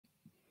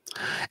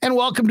And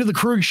welcome to the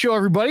Krueg Show,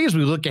 everybody, as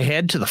we look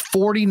ahead to the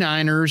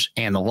 49ers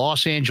and the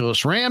Los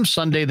Angeles Rams.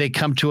 Sunday, they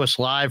come to us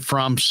live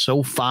from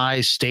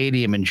SoFi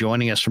Stadium, and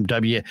joining us from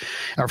KWHY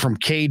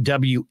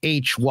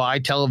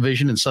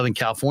television in Southern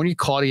California,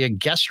 Claudia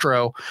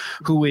Gestro,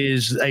 who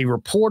is a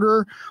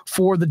reporter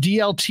for the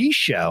DLT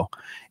show.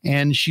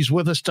 And she's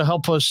with us to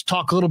help us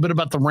talk a little bit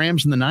about the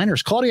Rams and the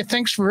Niners. Claudia,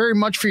 thanks very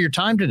much for your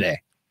time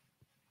today.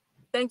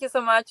 Thank you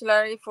so much,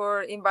 Larry,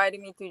 for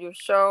inviting me to your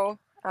show.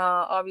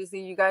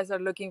 Obviously, you guys are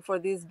looking for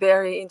this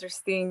very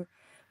interesting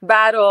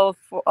battle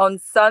on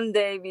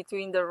Sunday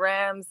between the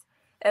Rams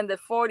and the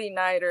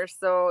 49ers.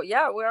 So,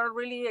 yeah, we're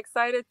really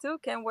excited, too.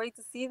 Can't wait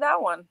to see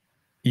that one.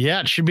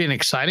 Yeah, it should be an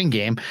exciting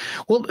game.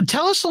 Well,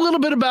 tell us a little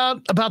bit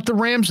about the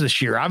Rams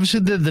this year. Obviously,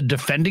 they're the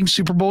defending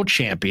Super Bowl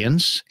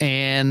champions,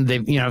 and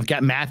they've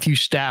got Matthew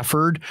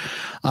Stafford,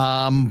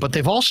 but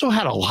they've also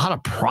had a lot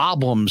of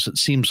problems. It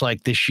seems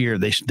like this year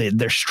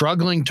they're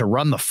struggling to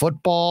run the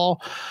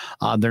football.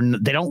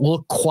 They don't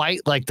look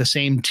quite like the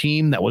same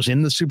team that was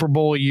in the Super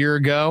Bowl a year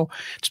ago.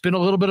 It's been a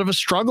little bit of a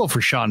struggle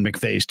for Sean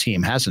McVay's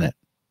team, hasn't it?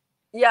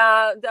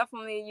 Yeah,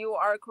 definitely. You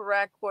are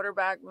correct.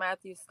 Quarterback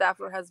Matthew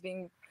Stafford has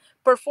been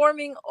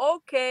performing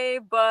okay,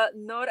 but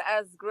not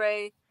as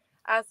great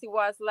as he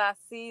was last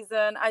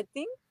season. I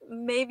think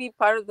maybe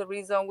part of the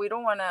reason, we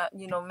don't want to,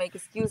 make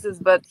excuses,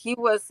 but he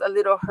was a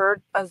little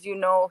hurt, as you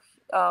know.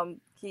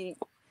 He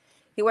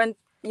went,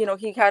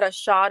 he had a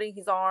shot in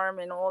his arm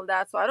and all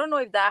that. So I don't know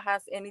if that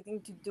has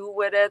anything to do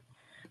with it,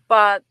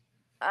 but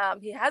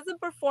he hasn't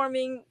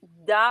performing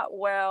that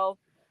well.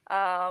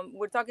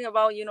 We're talking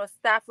about,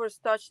 Stafford's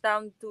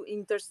touchdown to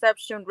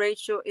interception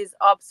ratio is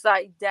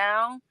upside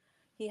down.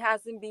 He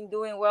hasn't been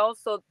doing well.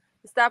 So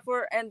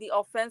Stafford and the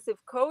offensive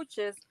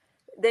coaches,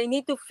 they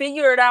need to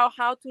figure it out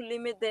how to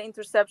limit the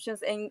interceptions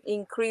and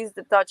increase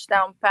the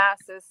touchdown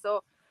passes.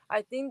 So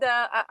I think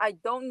that I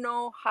don't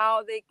know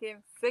how they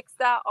can fix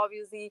that.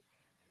 Obviously,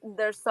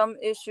 there's some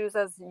issues,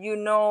 as you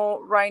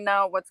know, right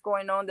now, what's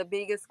going on. The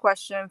biggest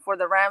question for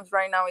the Rams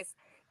right now is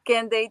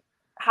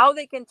how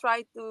they can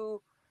try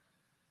to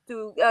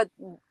they're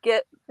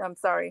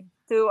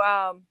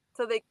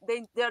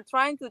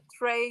trying to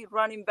trade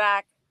running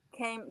back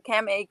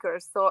Cam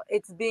Akers. So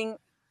it's being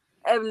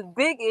a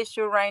big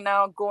issue right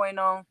now going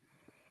on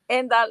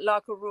in that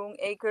locker room.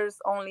 Akers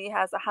only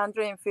has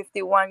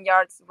 151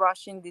 yards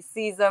rushing this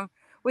season,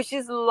 which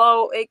is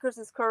low. Akers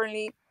is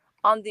currently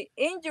on the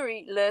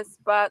injury list,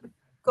 but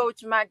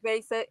Coach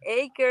McVay said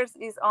Akers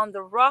is on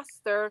the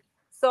roster,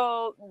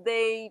 so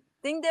they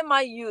think they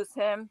might use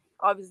him,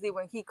 obviously,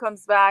 when he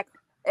comes back,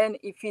 and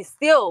if he's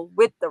still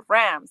with the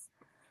Rams.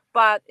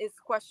 But it's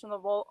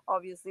questionable,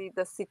 obviously,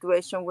 the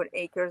situation with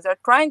Akers. They're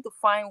trying to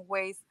find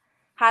ways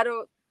how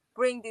to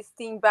bring this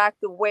team back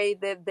the way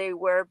that they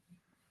were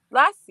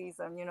last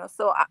season,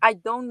 So I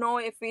don't know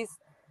if it's,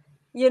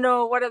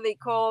 what do they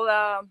call?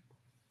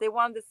 They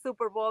won the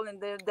Super Bowl,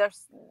 and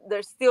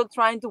they're still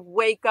trying to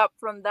wake up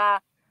from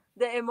that,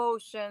 the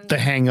emotion. The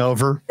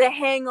hangover.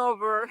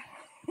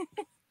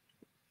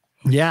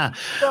 Yeah.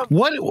 So,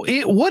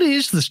 what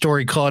is the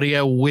story,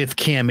 Claudia, with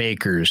Cam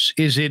Akers?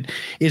 Is it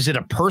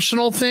a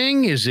personal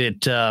thing? Is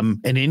it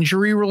an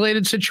injury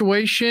related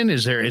situation?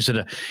 Is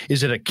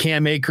it a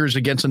Cam Akers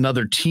against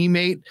another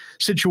teammate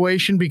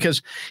situation?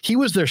 Because he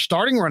was their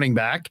starting running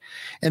back,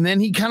 and then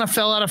he kind of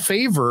fell out of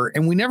favor,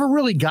 and we never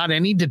really got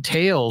any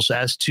details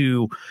as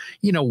to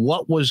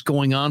what was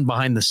going on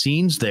behind the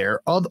scenes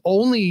there.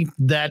 Only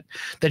that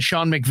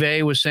Sean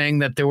McVay was saying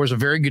that there was a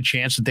very good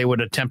chance that they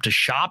would attempt to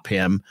shop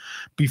him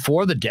before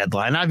the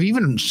deadline. I've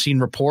even seen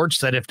reports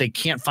that if they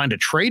can't find a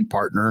trade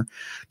partner,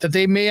 that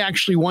they may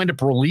actually wind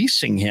up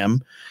releasing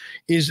him.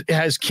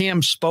 Has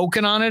Cam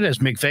spoken on it? Has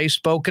McVay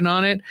spoken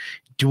on it?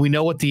 Do we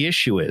know what the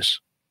issue is?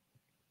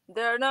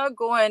 They're not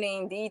going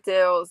in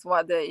details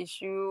what the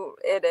issue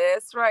it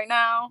is right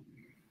now,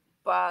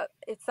 but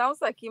it sounds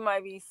like it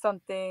might be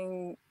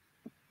something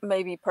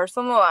maybe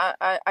personal.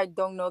 I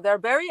don't know. They're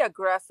very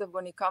aggressive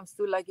when it comes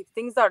to, like, if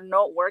things are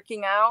not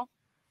working out,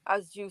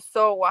 as you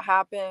saw what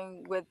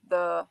happened with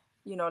the,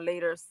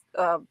 latest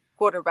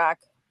quarterback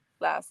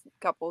last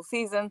couple of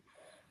seasons.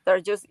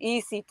 They're just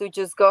easy to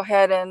just go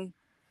ahead and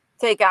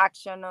take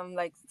action on,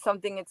 like,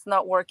 something it's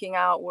not working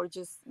out. We're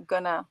just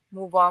gonna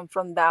move on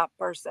from that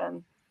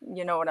person.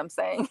 You know what I'm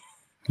saying?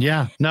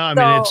 Yeah, no, I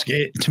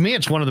mean, to me,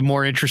 it's one of the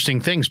more interesting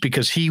things,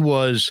 because he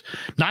was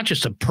not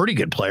just a pretty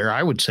good player.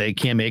 I would say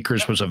Cam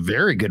Akers was a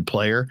very good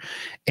player.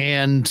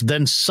 And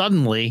then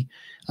suddenly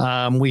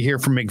we hear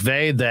from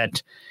McVay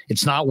that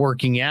it's not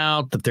working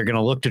out, that they're going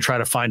to look to try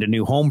to find a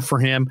new home for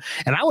him.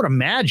 And I would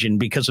imagine,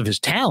 because of his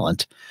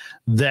talent,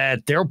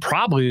 that there'll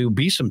probably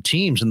be some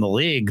teams in the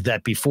league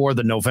that before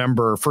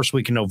the first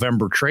week in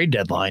November trade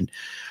deadline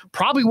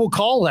probably will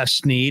call Les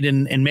Snead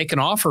and make an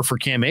offer for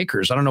Cam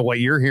Akers. I don't know what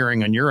you're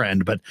hearing on your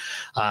end, but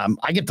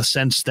I get the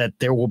sense that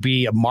there will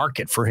be a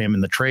market for him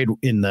in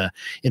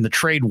the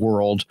trade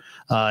world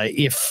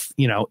if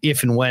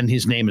and when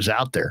his name is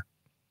out there.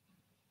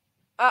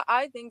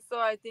 I think so.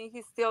 I think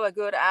he's still a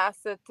good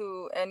asset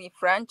to any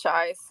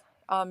franchise.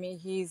 I mean,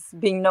 he's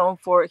being known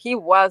for, he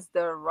was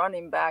the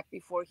running back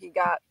before he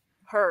got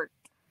hurt.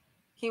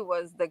 He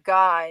was the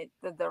guy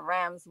that the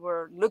Rams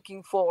were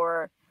looking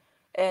for,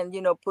 and,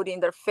 putting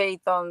their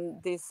faith on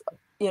this,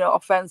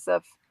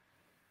 offensive,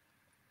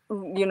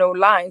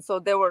 line. So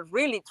they were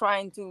really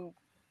trying to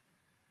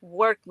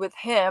work with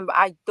him.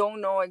 I don't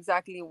know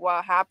exactly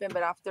what happened,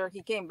 but after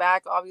he came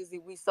back, obviously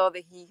we saw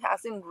that he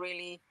hasn't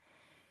really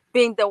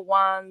been the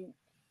one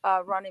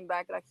running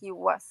back like he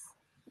was.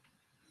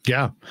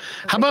 Yeah.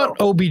 How about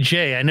OBJ?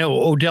 I know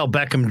Odell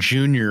Beckham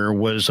Jr.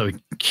 was a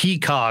key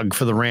cog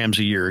for the Rams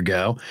a year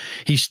ago.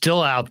 He's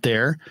still out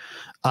there.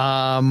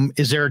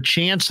 Is there a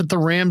chance that the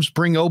Rams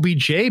bring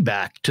OBJ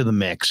back to the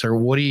mix, or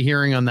what are you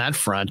hearing on that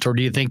front? Or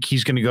do you think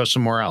he's going to go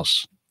somewhere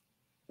else?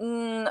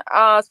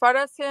 As far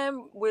as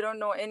him, we don't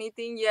know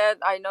anything yet.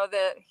 I know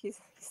that he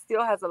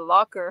still has a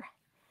locker.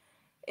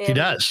 He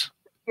does.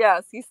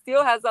 Yes, he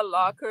still has a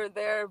locker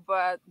there,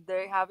 but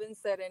they haven't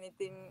said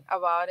anything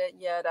about it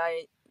yet.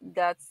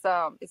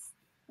 It's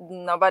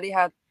nobody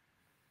had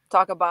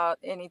talked about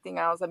anything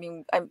else. I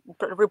mean,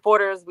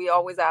 reporters, we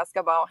always ask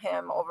about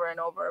him over and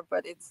over,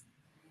 but it's,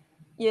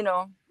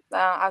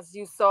 as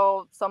you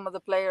saw some of the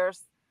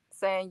players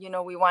saying,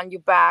 we want you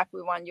back,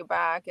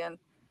 and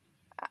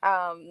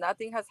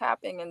nothing has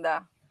happened in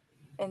the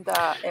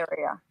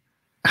area.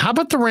 How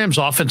about the Rams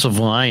offensive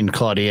line,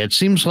 Claudia? It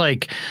seems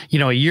like,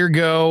 a year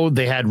ago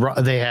they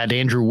had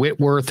Andrew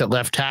Whitworth at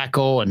left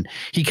tackle, and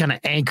he kind of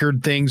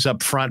anchored things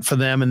up front for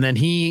them. And then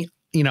he,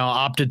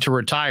 opted to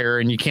retire,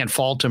 and you can't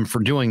fault him for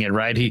doing it,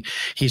 right?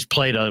 He's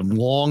played a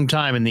long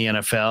time in the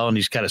NFL, and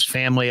he's got his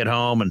family at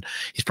home, and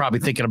he's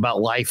probably thinking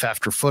about life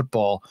after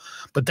football.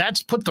 But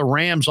that's put the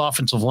Rams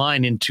offensive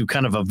line into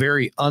kind of a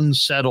very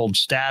unsettled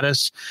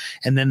status.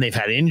 And then they've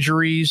had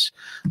injuries.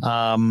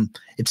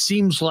 It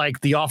seems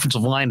like the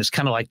offensive line is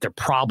kind of like their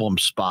problem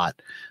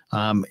spot.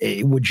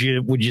 Would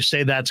you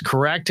say that's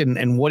correct?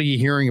 And what are you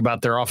hearing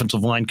about their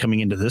offensive line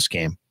coming into this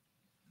game?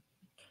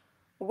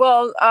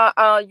 Well,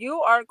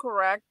 you are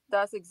correct.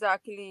 That's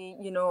exactly,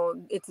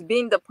 it's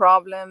been the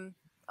problem.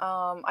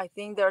 I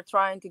think they're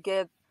trying to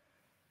get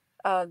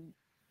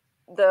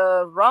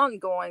the run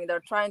going. They're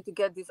trying to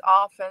get this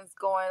offense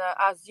going.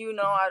 As you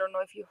know, I don't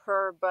know if you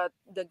heard, but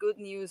the good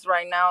news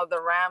right now,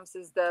 the Rams,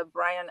 is that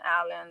Brian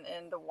Allen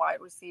and the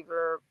wide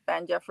receiver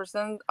Van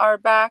Jefferson are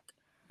back.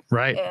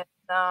 Right. And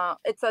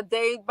it's a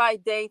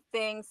day-by-day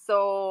thing.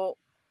 So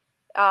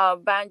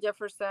Van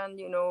Jefferson,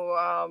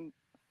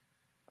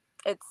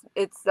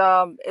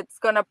 it's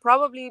gonna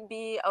probably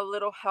be a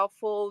little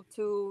helpful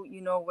to,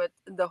 with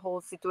the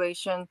whole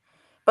situation.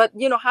 But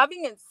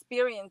having an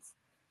experienced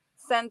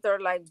center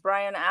like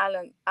Brian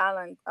Allen,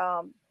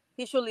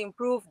 he should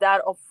improve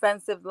that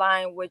offensive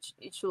line, which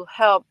it should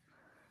help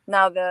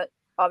now that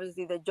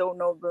obviously the Joe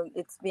Noble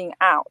it's being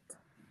out.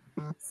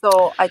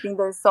 So I think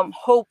there's some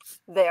hope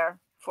there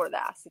for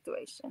that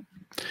situation.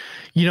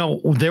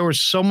 There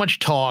was so much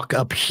talk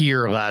up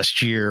here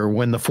last year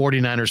when the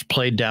 49ers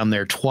played down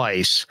there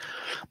twice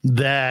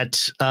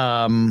that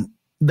the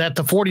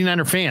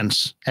 49er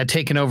fans had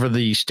taken over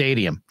the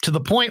stadium to the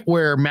point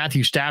where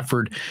Matthew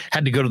Stafford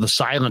had to go to the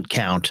silent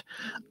count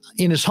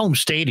in his home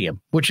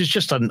stadium, which is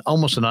just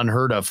almost an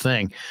unheard of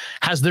thing.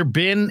 Has there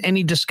been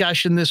any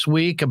discussion this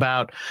week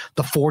about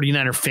the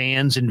 49er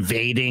fans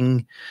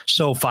invading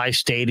SoFi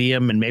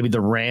Stadium and maybe the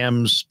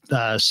Rams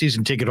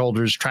season ticket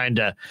holders trying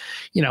to,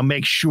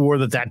 make sure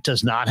that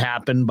does not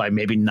happen by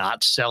maybe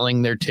not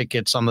selling their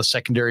tickets on the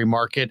secondary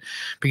market?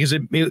 Because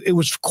it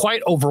was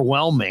quite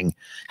overwhelming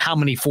how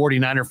many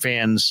 49er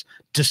fans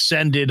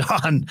descended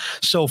on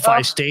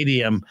SoFi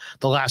Stadium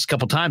the last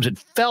couple times. It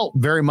felt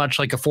very much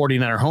like a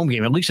 49er home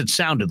game. At least it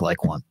sounded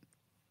like one.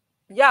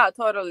 Yeah,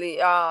 totally.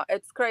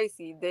 It's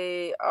crazy.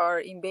 They are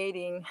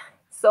invading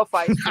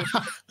SoFi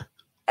Stadium.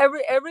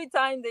 Every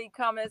time they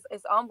come,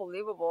 it's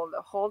unbelievable.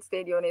 The whole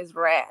stadium is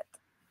red.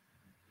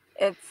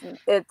 It's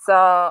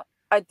I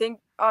think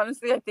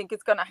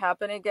it's gonna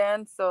happen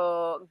again.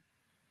 So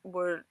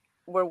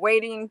we're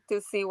waiting to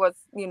see what's,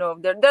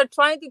 they're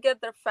trying to get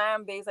their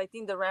fan base. I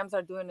think the Rams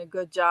are doing a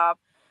good job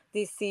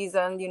this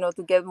season,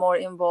 to get more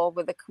involved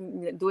with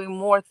doing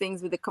more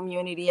things with the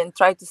community and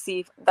try to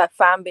see if that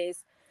fan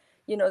base,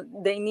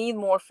 they need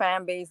more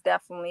fan base,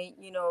 definitely,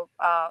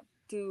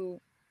 to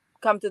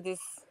come to these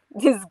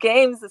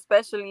games,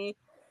 especially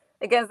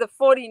against the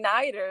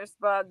 49ers.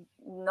 But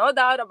no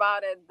doubt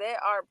about it, they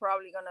are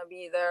probably going to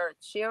be there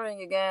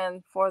cheering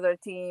again for their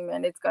team,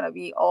 and it's going to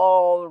be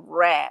all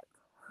red.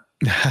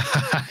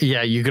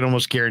 Yeah, you can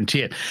almost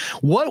guarantee it.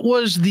 What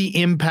was the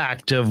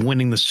impact of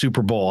winning the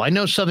Super Bowl? I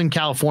know Southern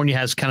California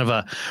has kind of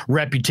a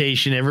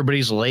reputation.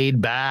 Everybody's laid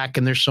back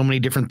and there's so many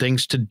different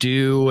things to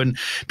do, and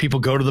people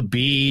go to the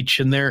beach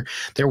and they're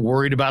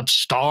worried about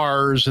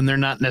stars, and they're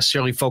not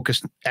necessarily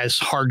focused as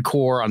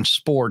hardcore on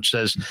sports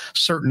as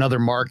certain other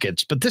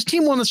markets. But this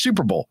team won the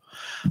Super Bowl.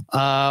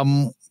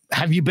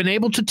 Have you been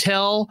able to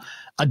tell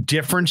a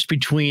difference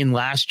between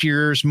last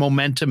year's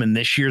momentum and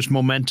this year's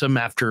momentum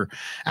after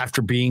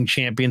being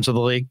champions of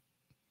the league?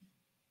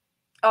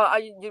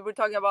 You were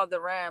talking about the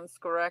Rams,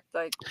 correct?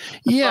 Like,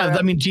 Yeah,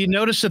 I mean, do you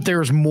notice that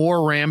there's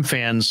more Ram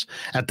fans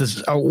at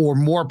this, or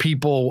more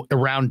people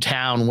around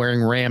town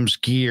wearing Rams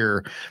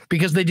gear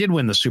because they did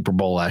win the Super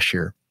Bowl last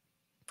year?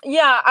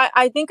 Yeah,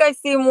 I think I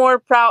see more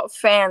proud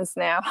fans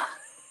now.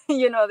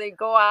 They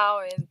go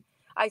out, and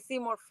I see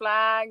more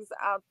flags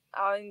out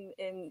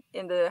in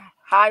the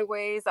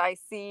highways.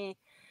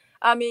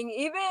 I mean,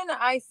 even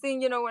I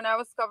seen, when I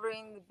was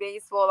covering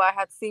baseball, I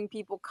had seen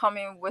people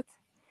coming with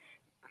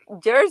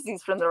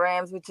jerseys from the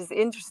Rams, which is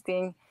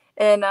interesting.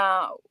 And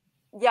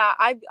yeah,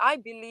 I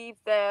believe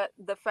that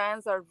the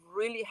fans are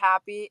really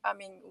happy. I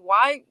mean,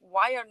 why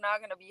are not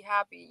going to be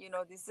happy?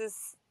 This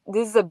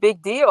is a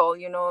big deal.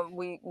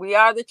 We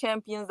are the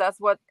champions. That's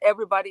what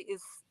everybody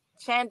is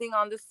chanting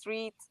on the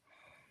streets.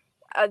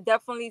 I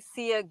definitely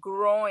see it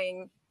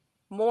growing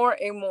more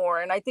and more,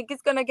 and I think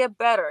it's going to get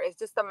better. It's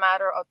just a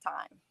matter of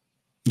time.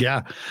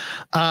 Yeah.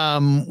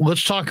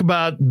 Let's talk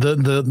about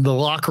the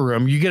locker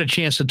room. You get a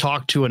chance to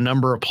talk to a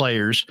number of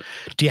players.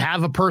 Do you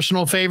have a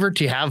personal favorite?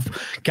 Do you have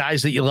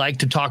guys that you like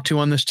to talk to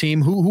on this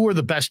team? Who are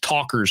the best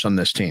talkers on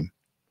this team?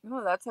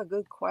 Oh, that's a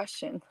good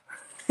question.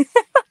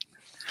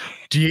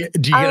 Do you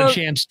get a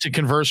chance to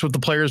converse with the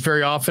players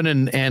very often,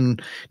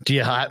 and do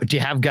you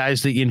have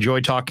guys that you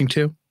enjoy talking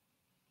to?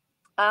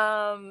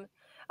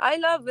 I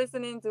love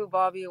listening to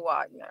Bobby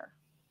Wagner.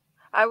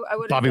 I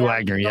wouldn't Bobby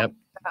Wagner, yep.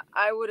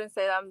 I wouldn't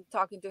say I'm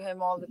talking to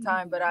him all the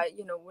time, but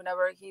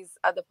whenever he's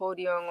at the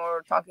podium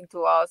or talking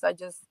to us, I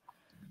just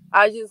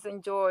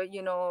enjoy,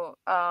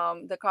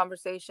 the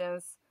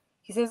conversations.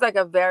 He seems like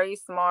a very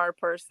smart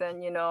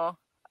person,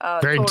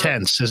 very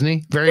intense, isn't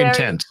he? Very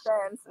intense.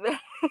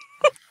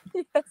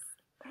 Yes.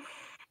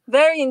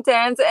 Very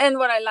intense. And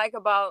what I like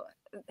about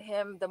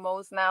him the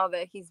most now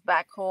that he's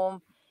back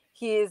home,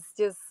 he is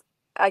just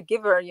a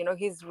giver.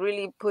 He's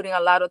really putting a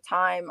lot of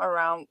time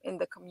around in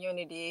the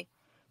community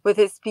with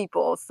his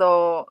people.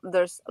 So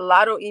there's a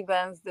lot of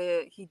events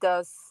that he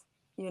does,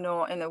 in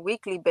a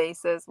weekly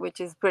basis, which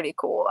is pretty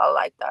cool. I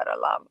like that a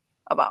lot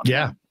about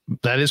him.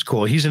 That is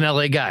cool. He's an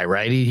LA guy,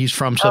 right? He's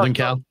from Southern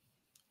Cal?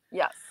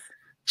 Yes.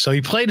 So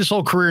he played his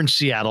whole career in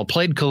Seattle,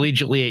 played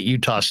collegiately at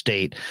Utah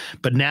State,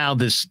 but now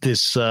this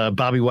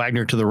Bobby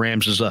Wagner to the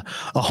Rams is a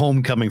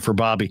homecoming for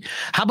Bobby.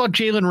 How about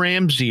Jalen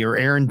Ramsey or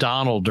Aaron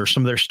Donald or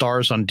some of their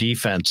stars on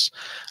defense?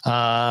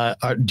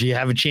 Do you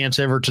have a chance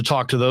ever to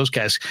talk to those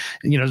guys?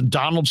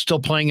 Donald's still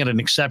playing at an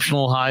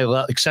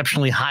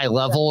exceptionally high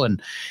level,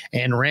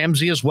 and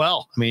Ramsey as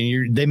well. I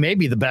mean, they may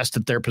be the best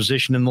at their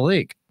position in the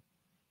league.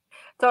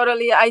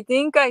 Totally. I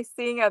think I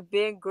seeing a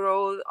big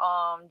growth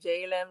on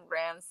Jalen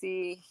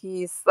Ramsey.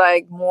 He's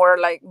like more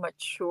like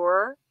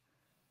mature.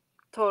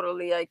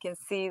 Totally. I can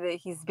see that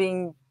he's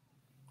being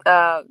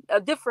a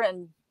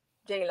different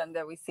Jalen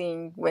that we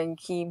seen when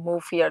he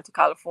moved here to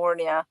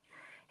California.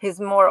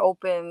 He's more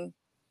open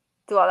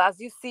to all. As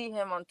you see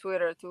him on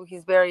Twitter too,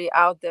 he's very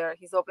out there.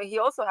 He's open. He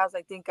also has,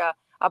 I think, a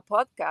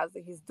podcast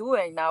that he's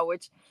doing now,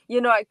 which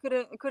I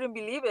couldn't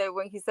believe it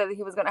when he said that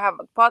he was going to have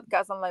a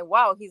podcast. I'm like,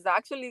 wow, he's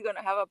actually going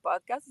to have a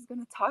podcast. He's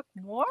going to talk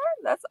more.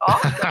 That's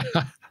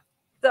awesome.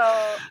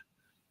 So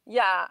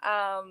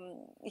yeah,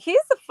 he's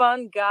a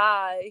fun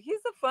guy.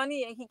 He's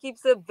funny, and he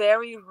keeps it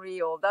very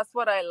real. That's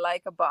what I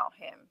like about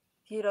him.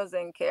 He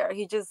doesn't care.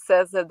 He just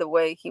says it the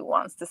way he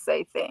wants to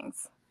say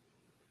things.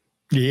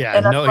 Yeah,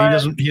 no,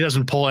 he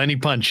doesn't pull any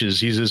punches.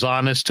 He's as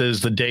honest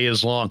as the day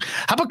is long.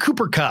 How about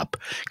Cooper Kupp?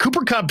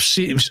 Cooper Kupp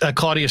seems,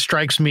 Claudia,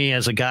 strikes me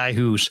as a guy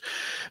who's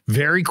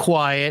very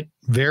quiet,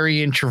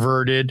 very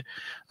introverted,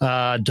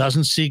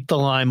 doesn't seek the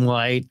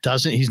limelight,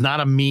 he's not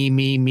a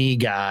me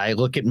guy.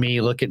 Look at me.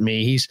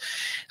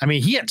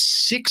 He had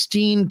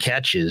 16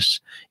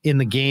 catches in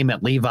the game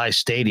at Levi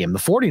Stadium. The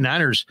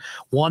 49ers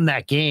won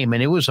that game,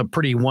 and it was a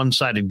pretty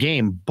one-sided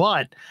game,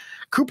 but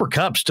Cooper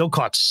Kupp still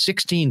caught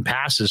 16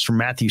 passes from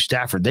Matthew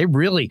Stafford. The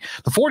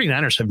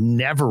 49ers have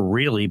never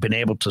really been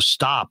able to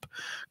stop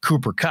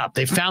Cooper Kupp.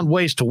 They found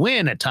ways to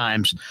win at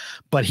times,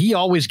 but he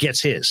always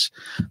gets his.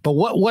 But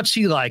what's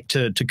he like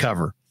to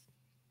cover?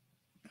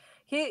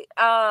 You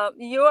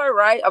are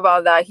right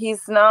about that.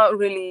 He's not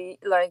really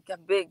like a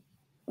big,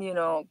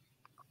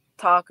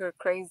 talker,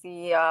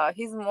 crazy.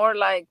 He's more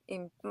like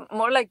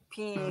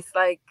peace.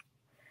 Like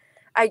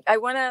I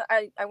wanna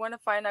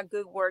find a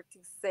good word to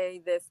say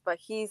this, but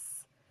he's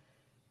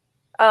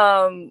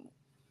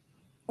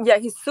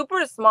he's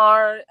super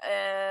smart,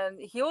 and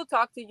he will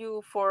talk to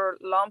you for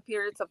long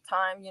periods of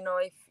time.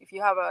 If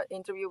you have an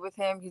interview with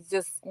him,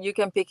 you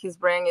can pick his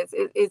brain.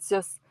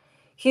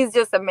 He's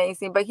just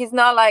amazing. But he's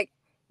not like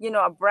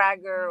a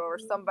bragger or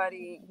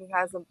somebody who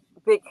has a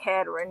big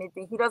head or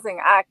anything. He doesn't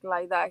act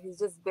like that. He's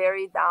just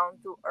very down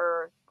to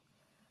earth.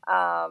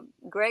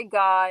 Great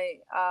guy.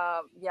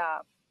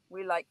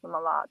 We like him a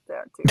lot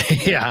there too.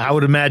 Yeah, I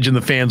would imagine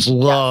the fans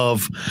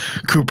love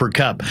Cooper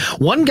Kupp.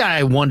 One guy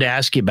I wanted to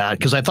ask you about,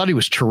 because I thought he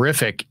was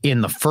terrific in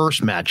the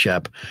first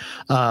matchup.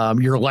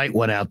 Your light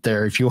went out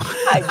there. If you,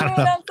 I'm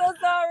so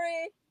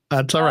sorry.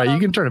 That's all right. You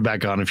can turn it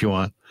back on if you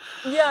want.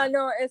 Yeah,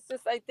 no, it's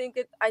just I think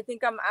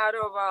I'm out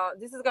of.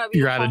 This is gonna be.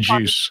 You're out of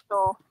juice.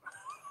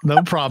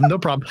 No problem. No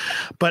problem.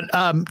 But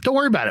don't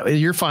worry about it.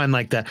 You're fine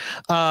like that.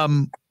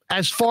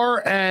 As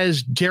far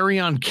as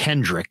Darion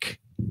Kendrick,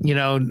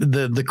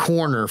 the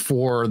corner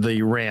for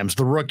the Rams,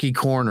 the rookie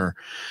corner,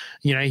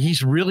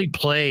 he's really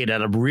played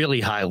at a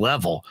really high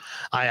level.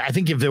 I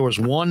think if there was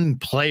one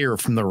player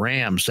from the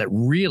Rams that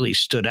really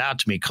stood out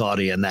to me,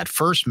 Claudia, in that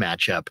first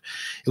matchup,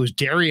 it was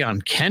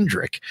Darion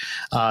Kendrick,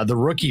 the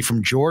rookie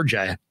from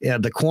Georgia,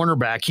 the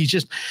cornerback.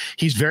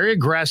 He's very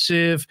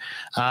aggressive.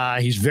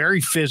 He's very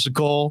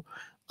physical.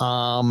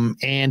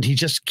 And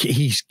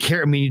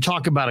you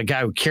talk about a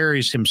guy who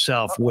carries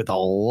himself with a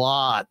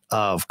lot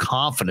of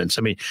confidence.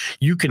 I mean,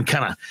 you can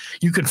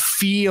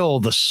feel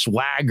the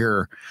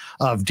swagger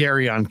of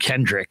Darion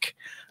Kendrick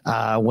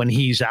when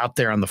he's out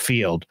there on the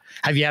field.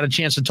 Have you had a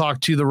chance to talk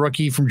to the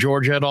rookie from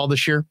Georgia at all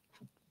this year?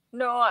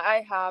 No,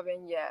 I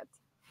haven't yet.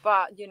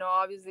 But,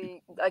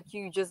 obviously, like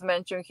you just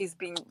mentioned, he's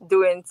been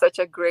doing such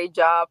a great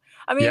job.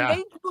 I mean, They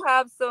do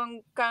have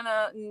some kind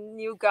of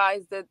new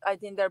guys that I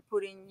think they're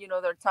putting,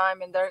 their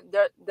time, and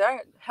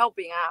they're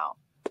helping out.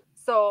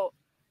 So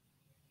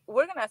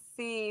we're going to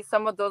see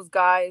some of those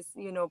guys,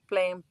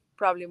 playing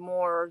probably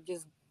more,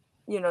 just,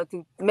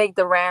 to make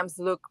the Rams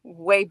look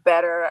way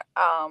better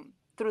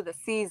through the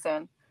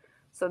season.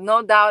 So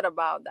no doubt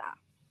about that.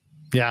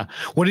 Yeah.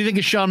 What do you think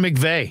of Sean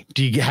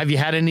McVay? Have you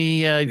had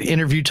any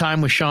interview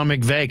time with Sean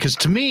McVay? Because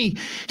to me,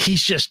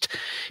 he's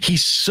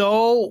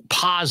so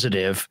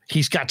positive.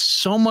 He's got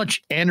so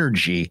much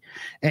energy.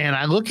 And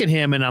I look at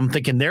him and I'm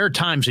thinking there are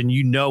times and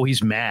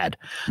he's mad.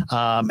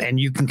 And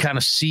you can kind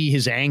of see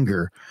his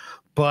anger.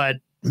 But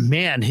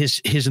man,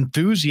 his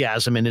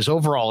enthusiasm and his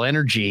overall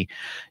energy,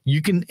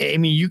 you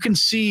can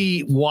see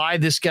why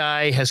this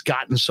guy has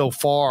gotten so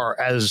far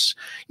as,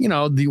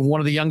 one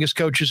of the youngest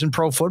coaches in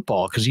pro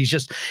football, because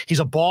he's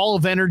a ball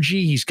of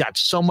energy. He's got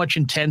so much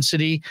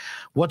intensity.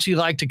 What's he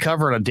like to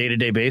cover on a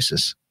day-to-day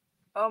basis?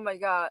 Oh my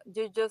God.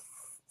 You just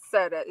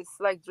said it. It's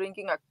like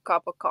drinking a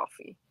cup of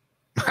coffee.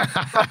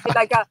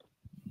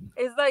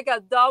 It's like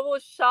a double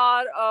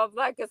shot of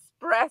like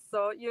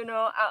espresso,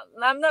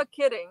 I'm not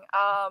kidding.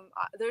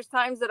 There's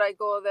times that I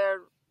go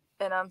there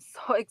and I'm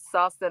so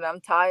exhausted.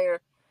 I'm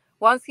tired.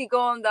 Once he go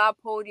on that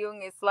podium,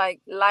 it's like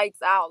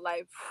lights out.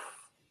 Like,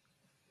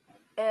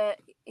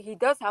 he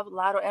does have a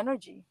lot of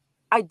energy.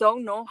 I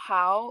don't know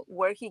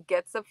where he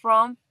gets it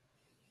from,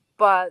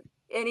 and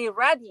it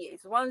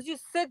radiates. Once you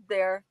sit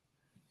there,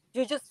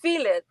 you just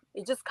feel it.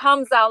 It just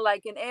comes out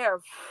like an air,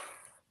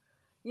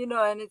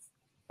 and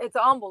it's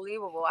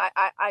unbelievable.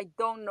 I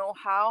don't know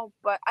how,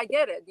 but I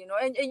get it,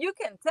 and you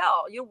can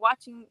tell. You're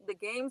watching the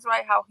games,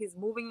 right? How he's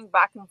moving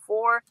back and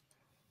forth.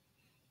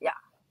 Yeah,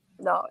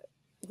 no.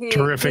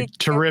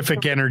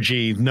 Terrific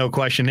energy, no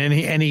question. And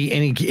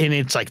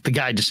it's like the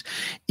guy just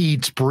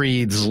eats,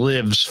 breathes,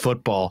 lives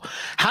football.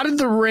 How did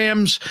the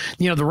Rams,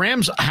 the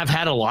Rams have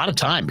had a lot of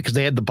time because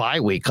they had the bye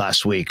week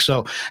last week.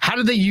 So how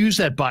did they use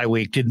that bye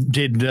week? Did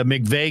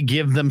McVay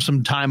give them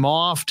some time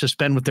off to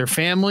spend with their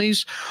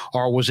families,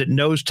 or was it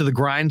nose to the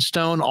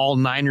grindstone, all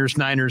Niners?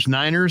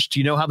 Do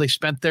you know how they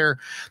spent their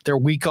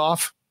week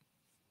off?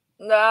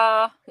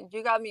 Nah,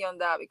 you got me on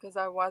that because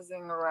I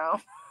wasn't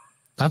around.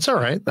 That's all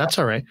right. So I'm so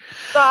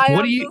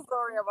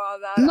sorry about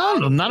that.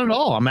 No, not at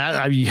all.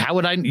 How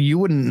would I? You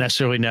wouldn't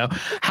necessarily know.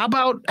 How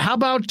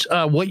about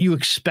what you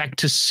expect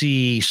to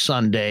see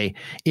Sunday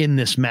in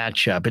this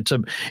matchup?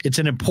 It's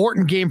an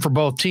important game for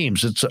both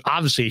teams. It's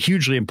obviously a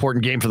hugely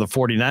important game for the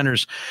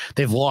 49ers.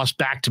 They've lost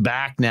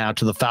back-to-back now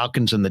to the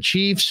Falcons and the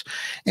Chiefs,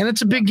 and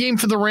it's a big game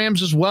for the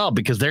Rams as well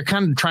because they're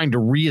kind of trying to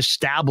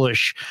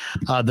reestablish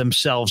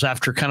themselves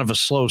after kind of a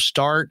slow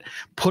start,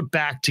 put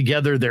back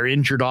together their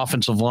injured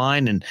offensive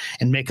line, and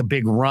make a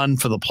big run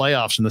for the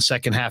playoffs in the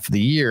second half of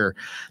the year.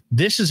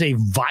 This is a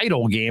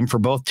vital game for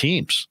both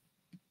teams.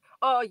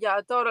 Oh, yeah,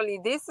 totally.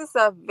 This is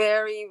a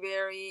very,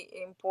 very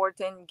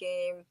important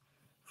game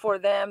for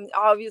them.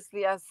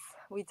 Obviously, as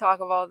we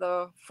talk about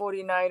the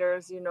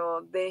 49ers,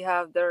 they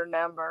have their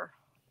number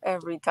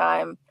every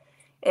time.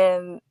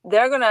 And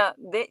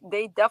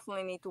they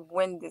definitely need to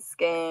win this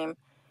game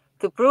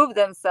to prove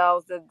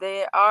themselves that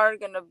they are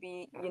going to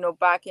be,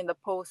 back in the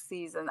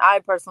postseason. I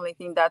personally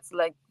think that's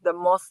like the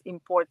most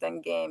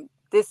important game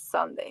this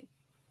Sunday.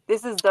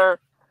 This is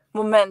their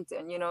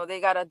momentum, they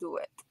got to do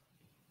it.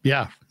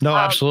 Yeah, no,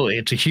 absolutely.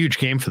 It's a huge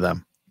game for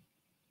them.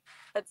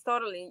 It's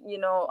totally,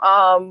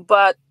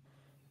 but,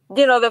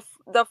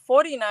 the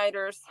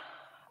 49ers,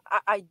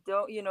 I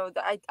don't,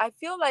 I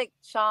feel like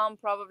Sean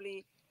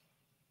probably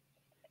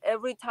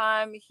every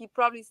time he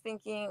probably is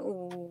thinking,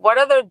 what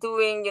are they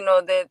doing,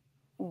 that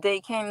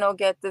they cannot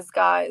get this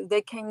guy.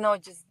 They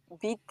cannot just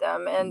beat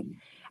them. And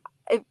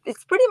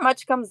it's pretty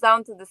much comes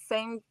down to the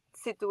same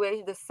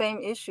situation, the same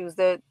issues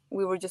that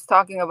we were just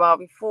talking about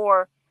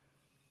before.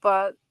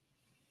 But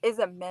is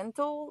it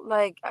mental?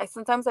 Like,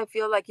 sometimes I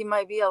feel like it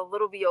might be a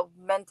little bit of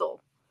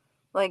mental.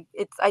 Like,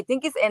 I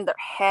think it's in their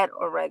head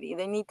already.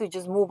 They need to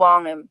just move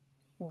on and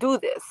do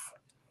this.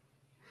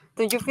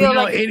 Did you feel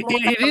like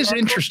it is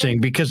interesting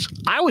because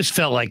I always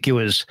felt like it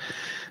was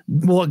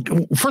Well,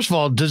 first of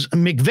all, does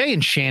McVay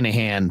and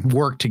Shanahan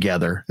work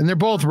together? And they're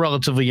both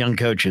relatively young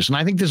coaches. And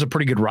I think there's a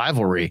pretty good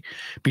rivalry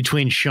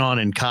between Sean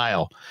and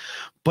Kyle.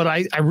 But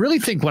I really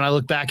think when I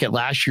look back at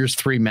last year's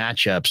 3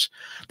 matchups,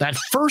 that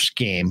first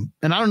game,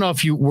 and I don't know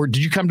if you were,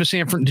 did you come to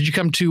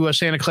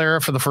Santa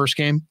Clara for the first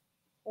game?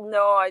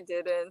 No, I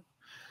didn't.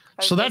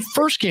 So that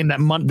first game,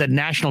 that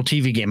national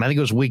TV game, I think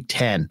it was week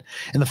 10.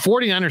 And the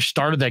 49ers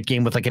started that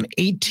game with like an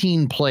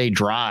 18-play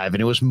drive,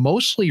 and it was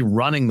mostly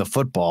running the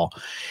football.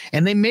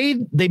 And they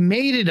made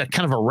it a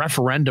kind of a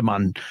referendum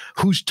on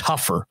who's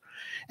tougher.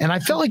 And I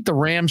felt like the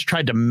Rams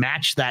tried to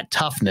match that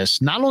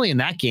toughness, not only in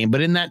that game,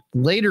 but in that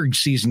later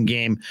season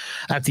game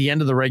at the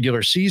end of the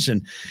regular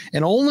season.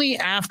 And only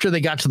after they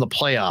got to the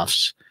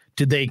playoffs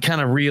did they kind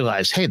of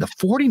realize, hey, the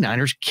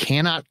 49ers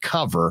cannot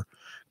cover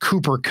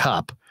Cooper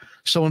Kupp.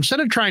 So instead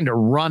of trying to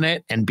run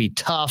it and be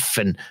tough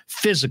and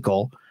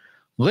physical,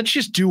 let's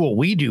just do what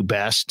we do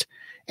best,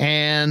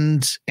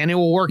 and it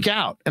will work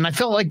out. And I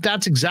felt like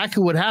that's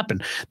exactly what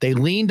happened. They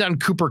leaned on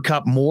Cooper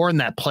Kupp more in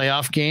that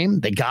playoff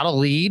game. They got a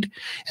lead.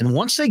 And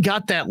once they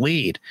got that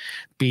lead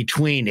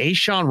between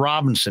Ashawn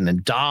Robinson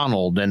and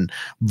Donald and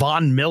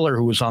Von Miller,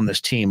 who was on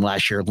this team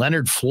last year,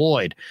 Leonard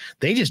Floyd,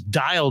 they just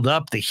dialed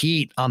up the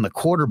heat on the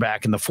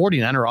quarterback, and the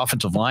 49er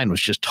offensive line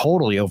was just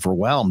totally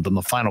overwhelmed in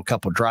the final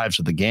couple of drives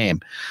of the game.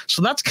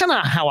 So that's kind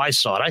of how I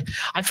saw it.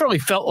 I really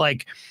felt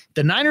like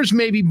the Niners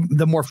may be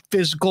the more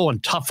physical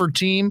and tougher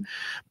team,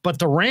 but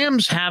the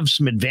Rams have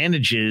some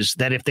advantages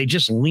that if they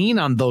just lean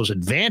on those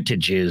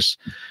advantages,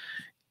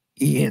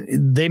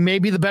 they may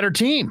be the better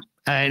team.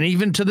 And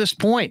even to this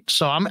point.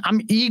 So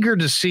I'm eager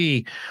to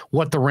see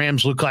what the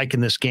Rams look like in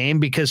this game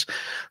because,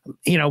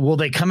 will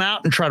they come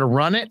out and try to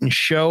run it and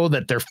show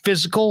that they're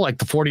physical like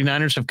the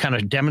 49ers have kind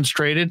of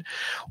demonstrated?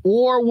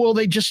 Or will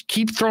they just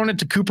keep throwing it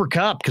to Cooper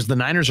Kupp because the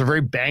Niners are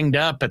very banged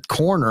up at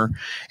corner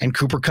and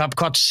Cooper Kupp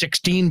caught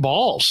 16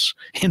 balls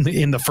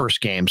in the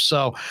first game.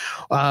 So,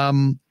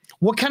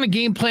 what kind of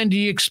game plan do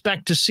you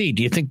expect to see?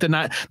 Do you think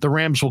the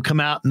Rams will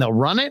come out and they'll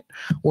run it?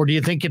 Or do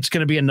you think it's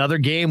going to be another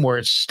game where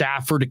it's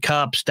Stafford to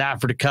Kupp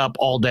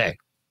all day?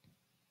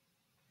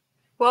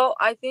 Well,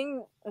 I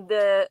think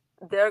they're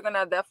going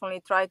to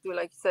definitely try to,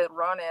 like you said,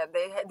 run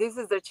it. This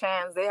is their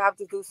chance. They have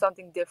to do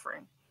something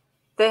different.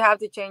 They have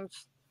to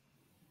change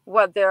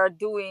what they are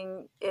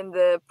doing in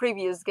the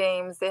previous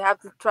games. They have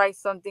to try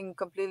something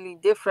completely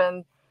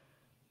different.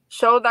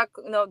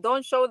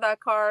 Don't show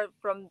that card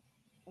from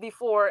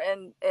before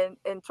and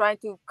trying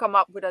to come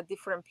up with a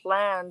different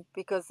plan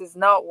because it's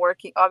not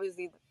working.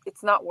 Obviously,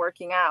 it's not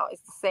working out.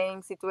 It's the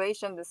same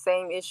situation, the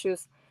same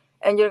issues,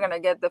 and you're gonna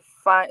get the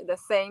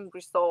same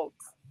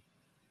results.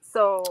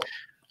 So,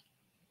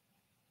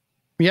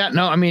 yeah,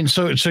 no, I mean,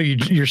 so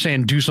you're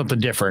saying do something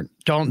different.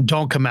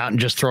 Don't come out and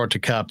just throw it to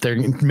Kupp. They're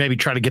maybe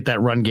try to get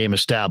that run game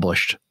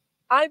established.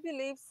 I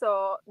believe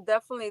so.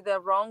 Definitely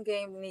the run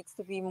game needs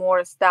to be more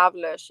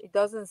established. It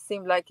doesn't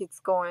seem like it's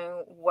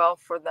going well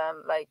for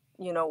them. Like,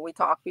 we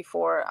talked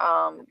before.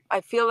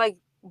 I feel like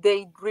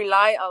they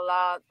rely a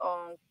lot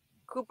on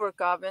Cooper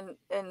Kupp and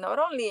not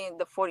only in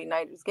the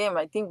 49ers game.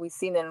 I think we've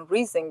seen in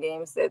recent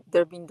games that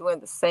they've been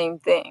doing the same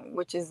thing,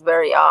 which is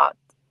very odd.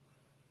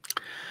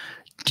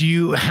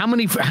 How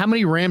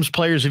many Rams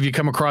players have you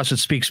come across that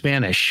speak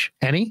Spanish?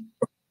 Any?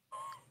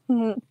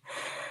 No,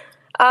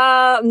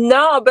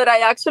 but I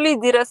actually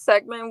did a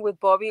segment with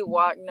Bobby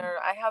Wagner.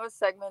 I have a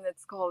segment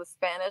that's called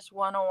Spanish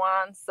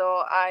 101.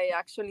 So I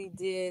actually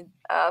did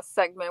a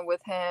segment with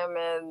him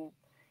and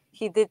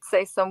he did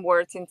say some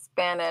words in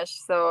Spanish.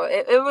 So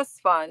it was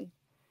fun.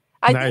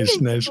 I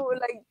think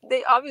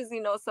they obviously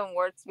know some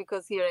words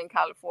because here in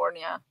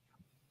California,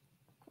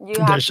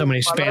 there's so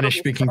many Spanish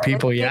speaking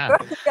people. Yeah.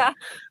 Yeah.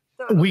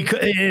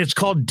 It's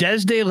called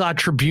Desde la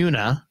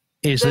Tribuna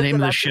is the name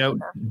of the show.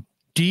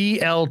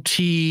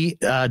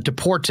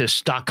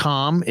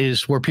 DLTdeportes.com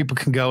is where people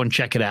can go and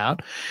check it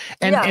out.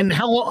 And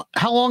how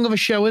long of a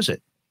show is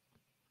it?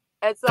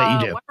 It's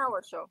a 1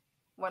 hour show.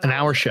 An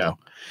hour show.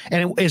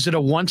 And is it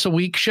a once a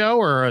week show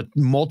or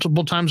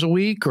multiple times a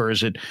week, or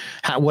is it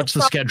what's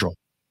the schedule?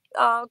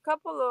 A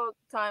couple of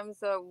times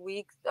a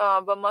week,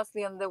 but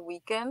mostly on the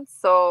weekends.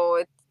 So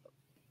it's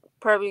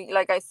probably,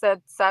 like I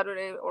said,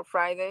 Saturday or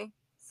Friday.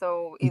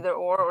 So either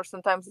or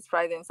sometimes it's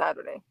Friday and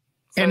Saturday.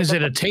 So and is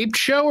it a taped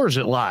show or is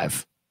it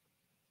live?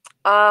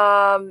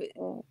 It's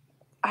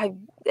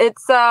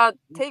a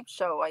tape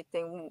show, I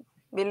think.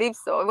 Believe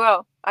so.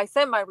 Well, I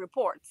send my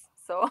reports,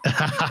 so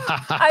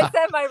sometimes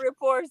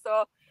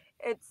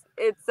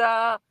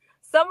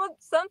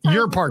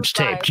your part's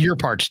taped. Your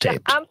part's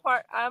taped. Yeah,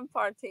 I'm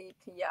part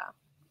taped. Yeah.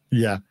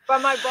 Yeah.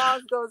 But my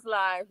boss goes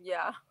live.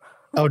 Yeah.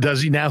 Oh,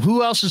 does he now?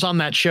 Who else is on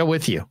that show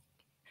with you?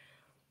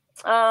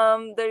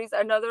 There is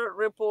another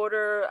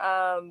reporter.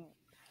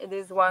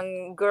 There's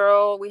one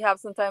girl. We have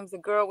sometimes a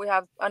girl. We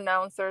have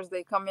announcers.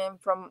 They come in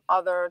from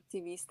other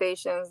TV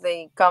stations.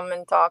 They come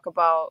and talk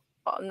about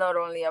not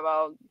only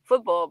about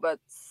football but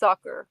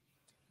soccer.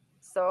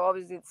 So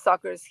obviously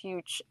soccer is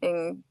huge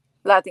in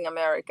Latin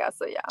America.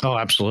 So yeah. Oh,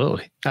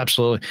 absolutely,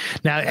 absolutely.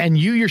 Now, and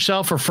you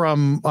yourself are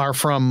from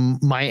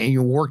Miami.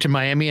 You worked in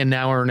Miami and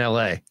now are in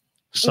LA.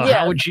 So Yeah.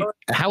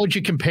 how would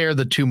you compare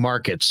the two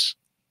markets?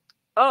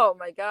 Oh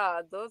my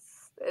God, those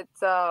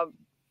it's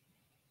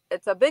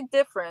a big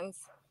difference.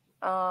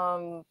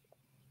 Um,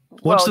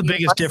 What's well, the you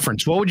biggest must.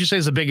 difference? What would you say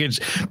is the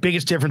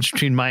biggest difference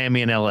between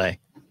Miami and LA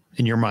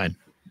in your mind?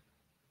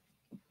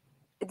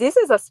 This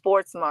is a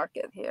sports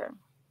market here.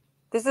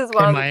 This is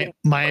one And of the things.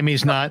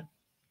 Miami's No, not.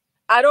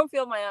 I don't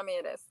feel Miami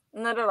it is.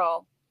 Not at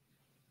all.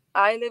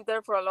 I lived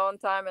there for a long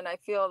time and I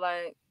feel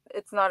like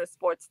it's not a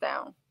sports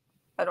town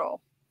at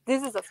all.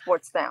 This is a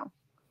sports town.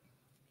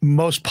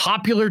 Most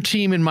popular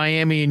team in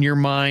Miami in your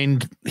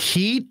mind?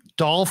 Heat,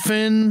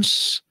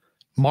 Dolphins,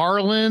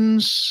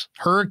 Marlins,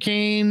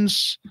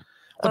 Hurricanes.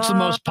 What's the Uh,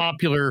 most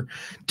popular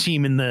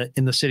team in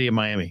the city of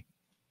Miami?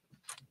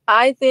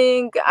 I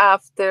think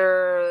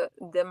after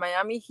the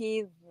Miami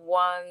Heat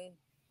won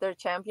their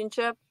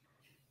championship,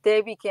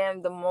 they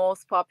became the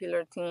most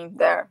popular team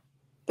there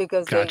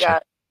because they Gotcha.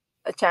 got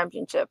a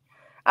championship.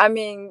 I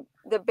mean,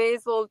 the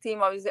baseball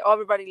team, obviously,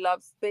 everybody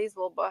loves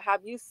baseball, but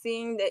have you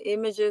seen the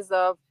images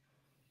of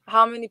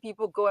how many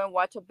people go and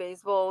watch a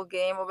baseball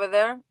game over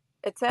there?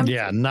 It's Yeah, empty.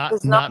 There's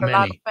not not a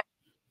lot of many. fans.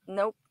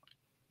 Nope,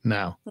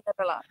 No. not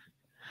a lot.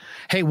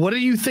 Hey, what do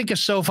you think of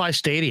SoFi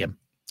Stadium?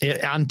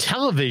 On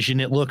television,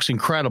 it looks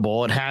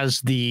incredible. It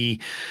has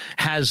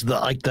it's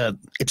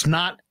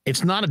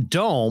not a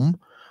dome,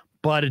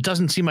 but it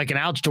doesn't seem like an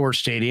outdoor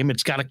stadium.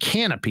 It's got a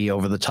canopy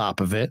over the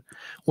top of it.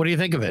 What do you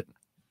think of it?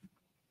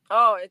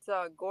 Oh, it's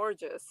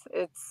gorgeous.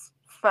 It's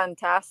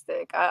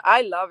fantastic.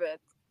 I love it.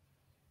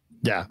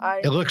 Yeah,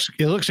 I it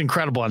looks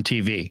incredible on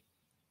TV.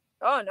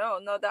 Oh no,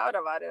 no doubt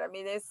about it. I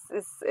mean,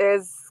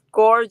 it's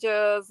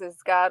gorgeous.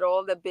 It's got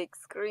all the big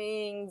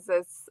screens.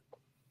 It's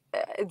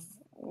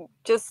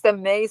just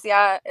amazing.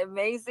 Yeah,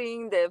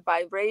 amazing. The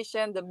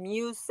vibration, the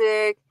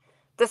music,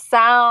 the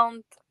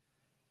sound,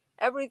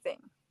 everything.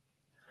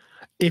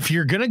 If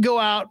you're going to go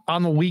out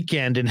on the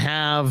weekend and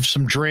have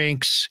some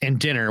drinks and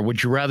dinner,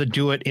 would you rather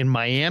do it in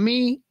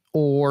Miami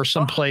or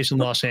someplace in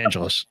Los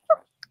Angeles?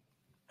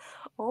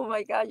 Oh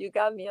my God, you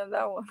got me on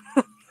that one.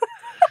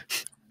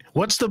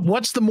 What's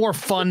the more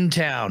fun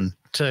town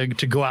to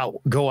go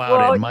out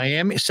Well, in?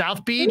 Miami,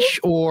 South Beach,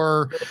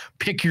 or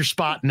pick your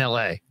spot in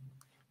LA?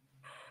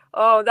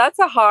 oh, that's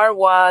a hard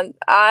one.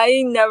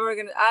 I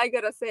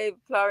gotta say,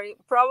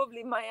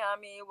 probably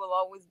Miami will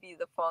always be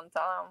the fun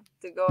town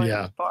to go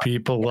Yeah, and park.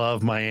 people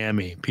love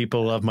Miami.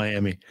 People love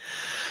Miami.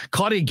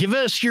 Claudia, give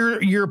us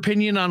your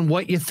opinion on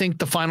what you think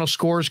the final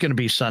score is going to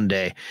be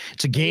Sunday.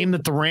 It's a game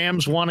that the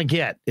Rams want to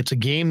get. It's a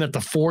game that the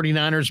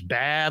 49ers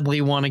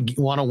badly want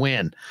to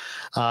win.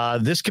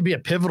 This could be a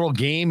pivotal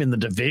game in the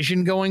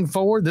division going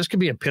forward. This could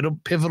be a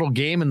pivotal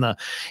game in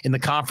the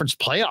conference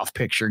playoff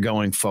picture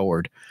going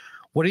forward.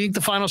 What do you think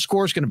the final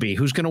score is going to be?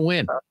 Who's going to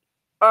win?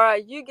 All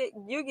right, you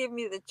give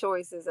me the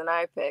choices and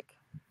I pick.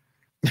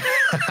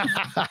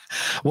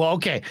 Well,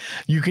 okay.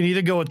 You can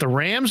either go with the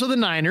Rams or the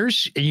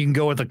Niners, and you can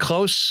go with a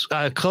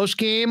close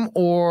game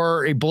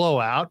or a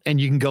blowout,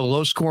 and you can go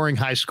low scoring,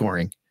 high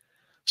scoring.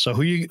 So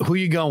who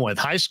you going with?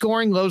 High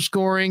scoring, low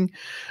scoring,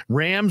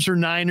 Rams or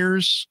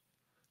Niners?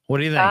 What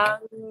do you think?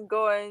 I'm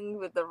going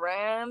with the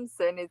Rams,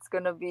 and it's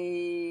gonna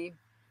be.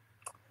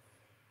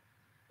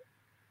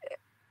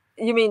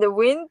 You mean the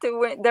win to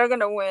win? They're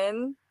gonna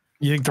win.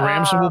 You think the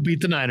Rams will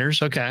beat the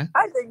Niners? Okay.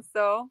 I think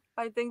so.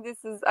 I think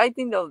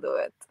they'll do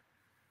it.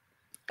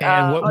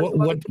 And what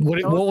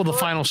No will the score?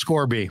 final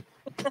score be?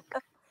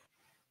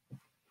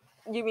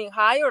 You mean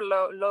high or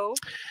low? Low.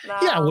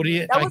 Yeah. What do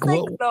you? I would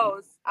say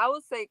close. I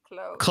would say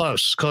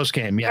close. Close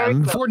game. Yeah. Very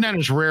The close.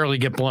 49ers rarely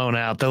get blown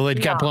out, though they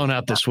got No, blown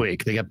out this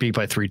week. They got beat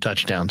by 3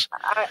 touchdowns.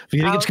 If you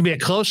think I it's going to be a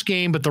close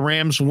game, but the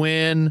Rams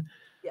win,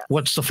 Yes.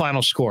 what's the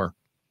final score?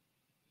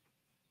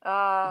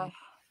 I'm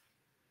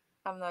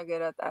not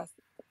good at that.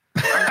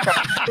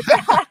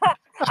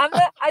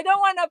 I don't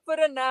want to put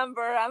a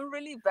number. I'm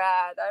really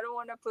bad. I don't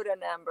want to put a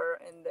number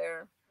in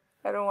there.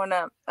 I don't want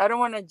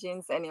to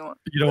jinx anyone.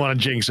 You don't want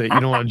to jinx it. You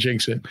don't want to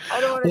jinx it.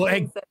 I don't want to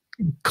jinx it.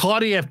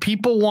 Claudia, if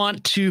people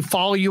want to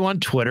follow you on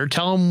Twitter,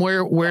 tell them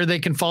where they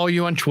can follow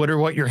you on Twitter,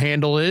 what your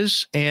handle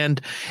is, and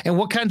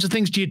what kinds of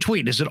things do you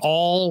tweet? Is it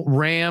all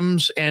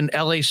Rams and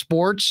LA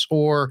sports,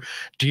 or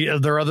are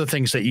there other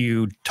things that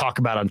you talk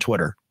about on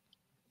Twitter?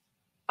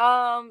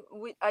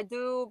 I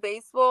do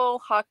baseball,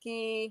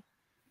 hockey,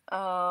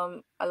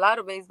 a lot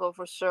of baseball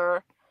for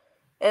sure,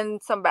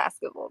 and some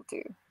basketball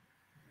too.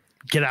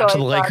 Get out to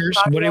the Lakers.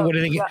 What do you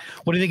think? Yeah.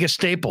 What do you think of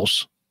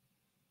Staples?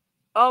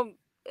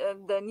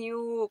 The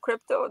new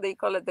crypto. They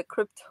call it the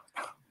crypto.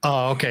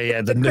 Oh, okay,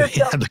 yeah, the new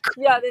crypto.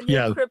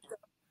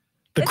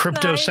 The It's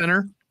crypto nice.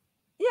 center.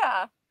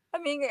 Yeah, I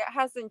mean it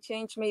hasn't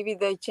changed. Maybe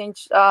they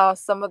changed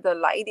some of the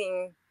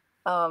lighting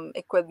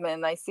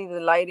equipment. I see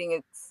the lighting.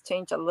 It's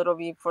changed a little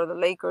bit for the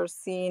Lakers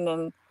scene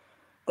and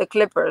the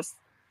Clippers.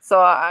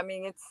 So I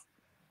mean it's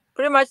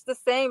pretty much the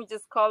same.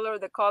 Just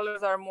the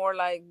colors are more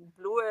like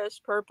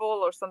bluish, purple,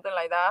 or something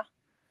like that.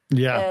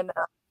 Yeah. And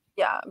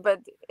yeah,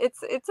 but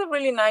it's a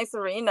really nice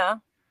arena.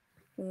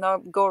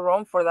 not go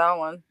wrong for that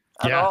one.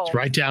 Yeah, it's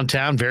right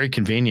downtown. Very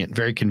convenient.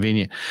 Very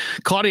convenient.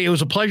 Claudia, it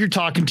was a pleasure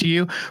talking to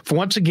you. For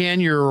once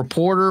again, you're a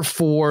reporter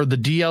for the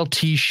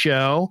DLT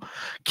show,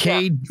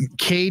 KWHY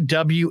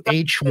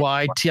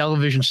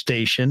television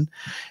station.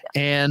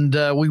 And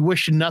we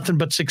wish you nothing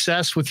but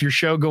success with your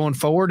show going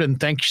forward. And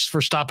thanks for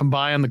stopping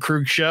by on the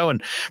Krueg show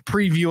and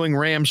previewing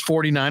Rams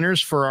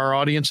 49ers for our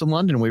audience in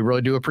London. We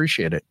really do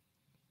appreciate it.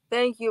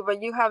 Thank you,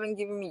 but you haven't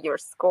given me your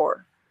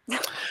score.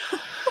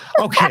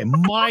 Okay,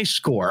 my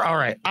score. All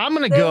right. I'm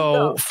going to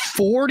go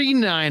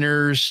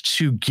 49ers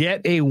to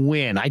get a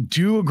win. I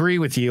do agree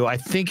with you. I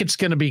think it's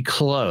going to be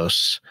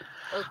close.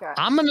 Okay.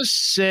 I'm going to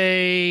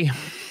say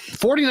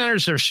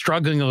 49ers are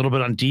struggling a little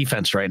bit on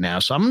defense right now.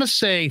 So I'm going to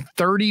say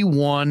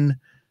 31-24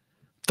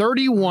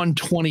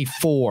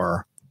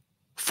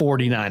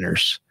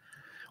 49ers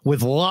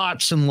with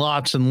lots and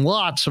lots and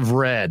lots of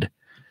red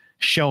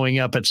showing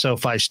up at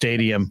SoFi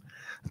Stadium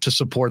to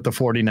support the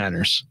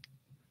 49ers.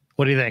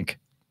 What do you think?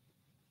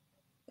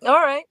 All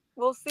right,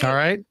 we'll see. All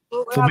right,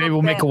 well, maybe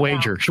we'll make a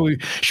wager. Now.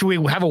 Should we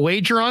have a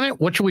wager on it?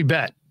 What should we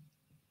bet?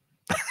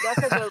 That's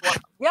a good one.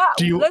 Yeah,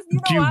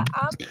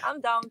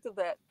 I'm down to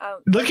bet.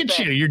 Look at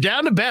you. You're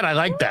down to bet. I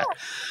like that.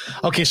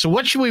 Okay, so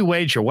what should we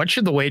wager? What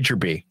should the wager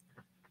be?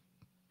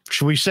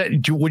 Should we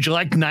say? Would you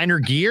like Niner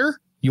gear?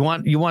 You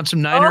want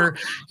some Niner?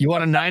 You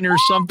want a Niner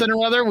something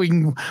or other? We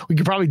can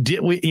probably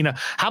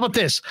how about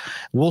this?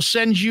 We'll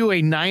send you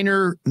a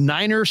Niner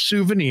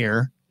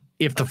souvenir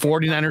if the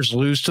 49ers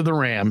lose to the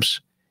Rams.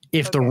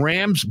 If the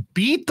Rams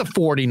beat the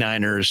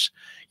 49ers,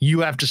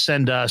 you have to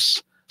send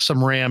us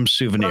some Rams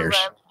souvenirs.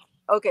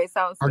 Okay,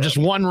 sounds good. Or just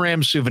one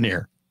Rams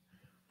souvenir.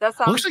 That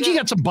sounds Looks like you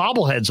got some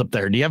bobbleheads up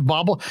there. Do you have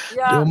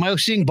Yeah. Am I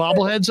seeing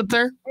bobbleheads up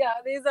there? Yeah,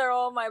 these are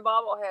all my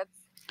bobbleheads.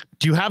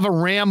 Do you have a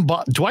Ram?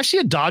 Do I see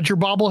a Dodger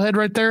bobblehead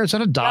right there? Is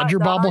that a Dodger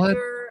bobblehead?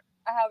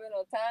 I have an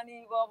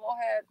Otani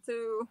bobblehead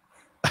too.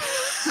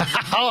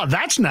 Oh,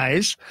 that's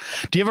nice.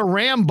 Do you have a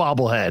Ram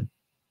bobblehead?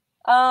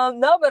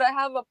 No, but I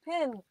have a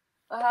pin.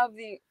 I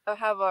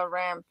have a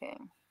Ram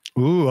pin.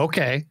 Ooh,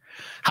 okay.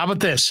 How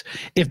about this?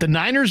 If the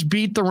Niners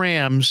beat the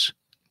Rams,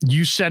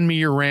 you send me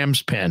your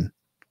Rams pin.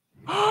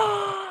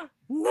 No.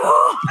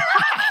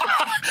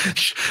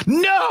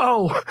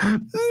 No.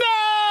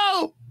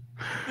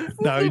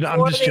 No,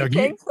 I'm just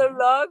joking. The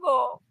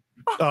logo.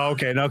 Oh,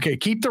 okay. Okay.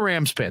 Keep the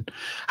Rams pin.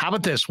 How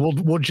about this?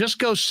 We'll just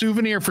go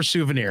souvenir for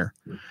souvenir.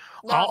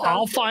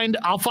 I'll find a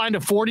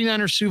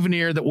 49er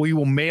souvenir that we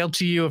will mail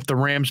to you if the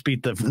Rams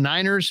beat the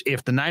Niners.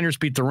 If the Niners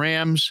beat the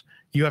Rams,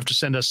 you have to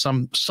send us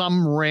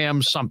some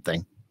Rams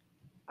something.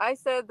 I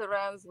said the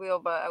Rams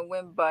will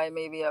win by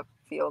maybe a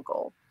field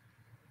goal.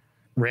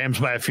 Rams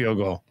by a field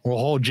goal. We'll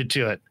hold you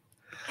to it.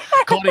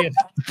 Claudia,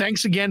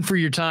 thanks again for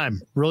your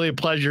time. Really a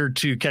pleasure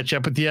to catch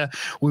up with you.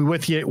 We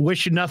wish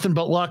you nothing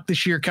but luck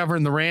this year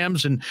covering the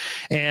Rams,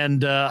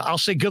 and I'll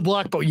say good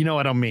luck, but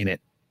I don't mean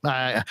it.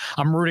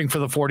 I'm rooting for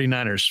the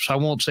 49ers, so I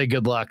won't say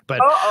good luck, but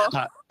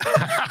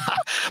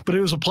but it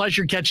was a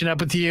pleasure catching up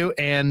with you,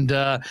 and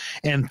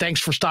thanks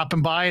for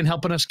stopping by and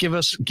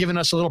giving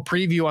us a little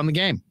preview on the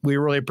game. We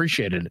really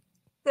appreciated it.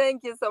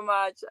 Thank you so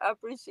much. I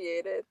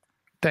appreciate it.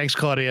 Thanks,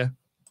 Claudia.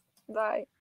 Bye.